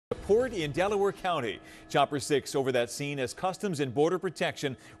port in Delaware County. Chopper 6 over that scene as Customs and Border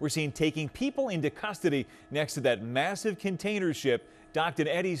Protection were seen taking people into custody next to that massive container ship docked in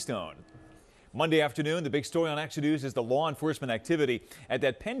Eddystone. Monday afternoon, the big story on Action News is the law enforcement activity at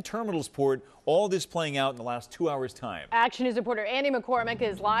that Penn Terminals port. All this playing out in the last 2 hours' time. Action News reporter Andy McCormick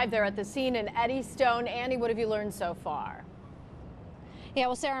is live there at the scene in Eddystone. Andy, what have you learned so far? Yeah,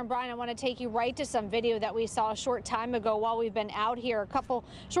 well, Sarah and Brian, I want to take you right to some video that we saw a short time ago while we've been out here.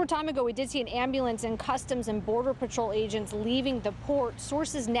 Short time ago, we did see an ambulance and Customs and Border Patrol agents leaving the port.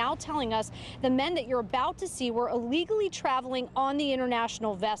 Sources now telling us the men that you're about to see were illegally traveling on the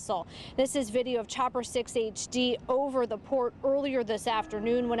international vessel. This is video of Chopper 6 HD over the port earlier this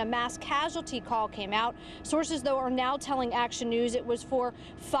afternoon when a mass casualty call came out. Sources, though, are now telling Action News it was for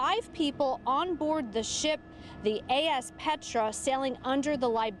 5 people on board the ship, the AS Petra, sailing under the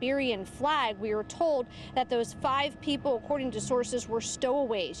Liberian flag. We were told that those 5 people, according to sources, were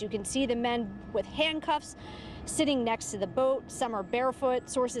stowaways. You can see the men with handcuffs sitting next to the boat. Some are barefoot.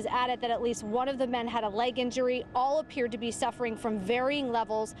 Sources added that at least one of the men had a leg injury. All appeared to be suffering from varying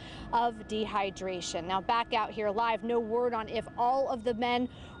levels of dehydration. Now back out here live, no word on if all of the men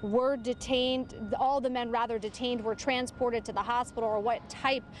were detained, detained were transported to the hospital, or what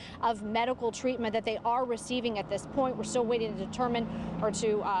type of medical treatment that they are receiving at this point. We're still waiting to determine or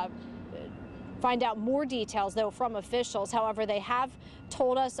to find out more details, though, from officials. However, they have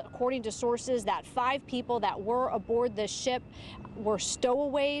told us, according to sources, that 5 people that were aboard the ship were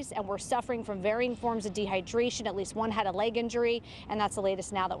stowaways and were suffering from varying forms of dehydration. At least one had a leg injury, and that's the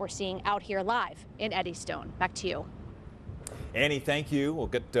latest now that we're seeing out here live in Eddystone. Back to you. Annie, thank you. We'll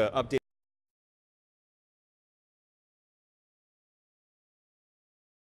get updates.